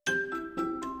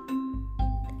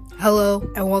Hello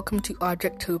and welcome to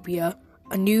Objectopia,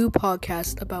 a new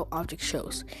podcast about object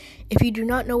shows. If you do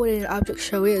not know what an object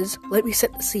show is, let me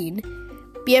set the scene.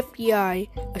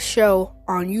 BFDI, a show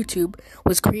on YouTube,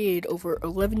 was created over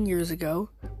 11 years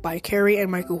ago by Carrie and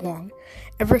Michael Huang.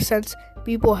 Ever since,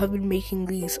 people have been making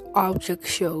these object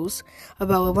shows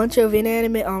about a bunch of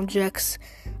inanimate objects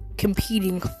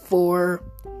competing for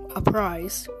a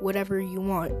prize, whatever you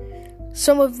want.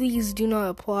 Some of these do not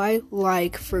apply,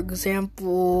 like, for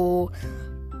example,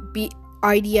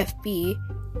 IDFB.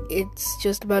 It's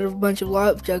just about a bunch of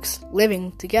objects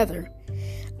living together.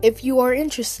 If you are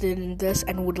interested in this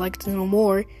and would like to know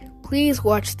more, please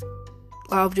watch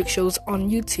object shows on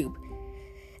YouTube.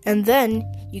 And then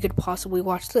you could possibly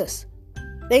watch this.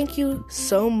 Thank you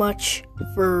so much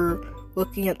for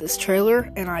looking at this trailer,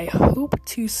 and I hope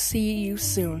to see you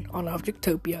soon on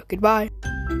Objectopia. Goodbye.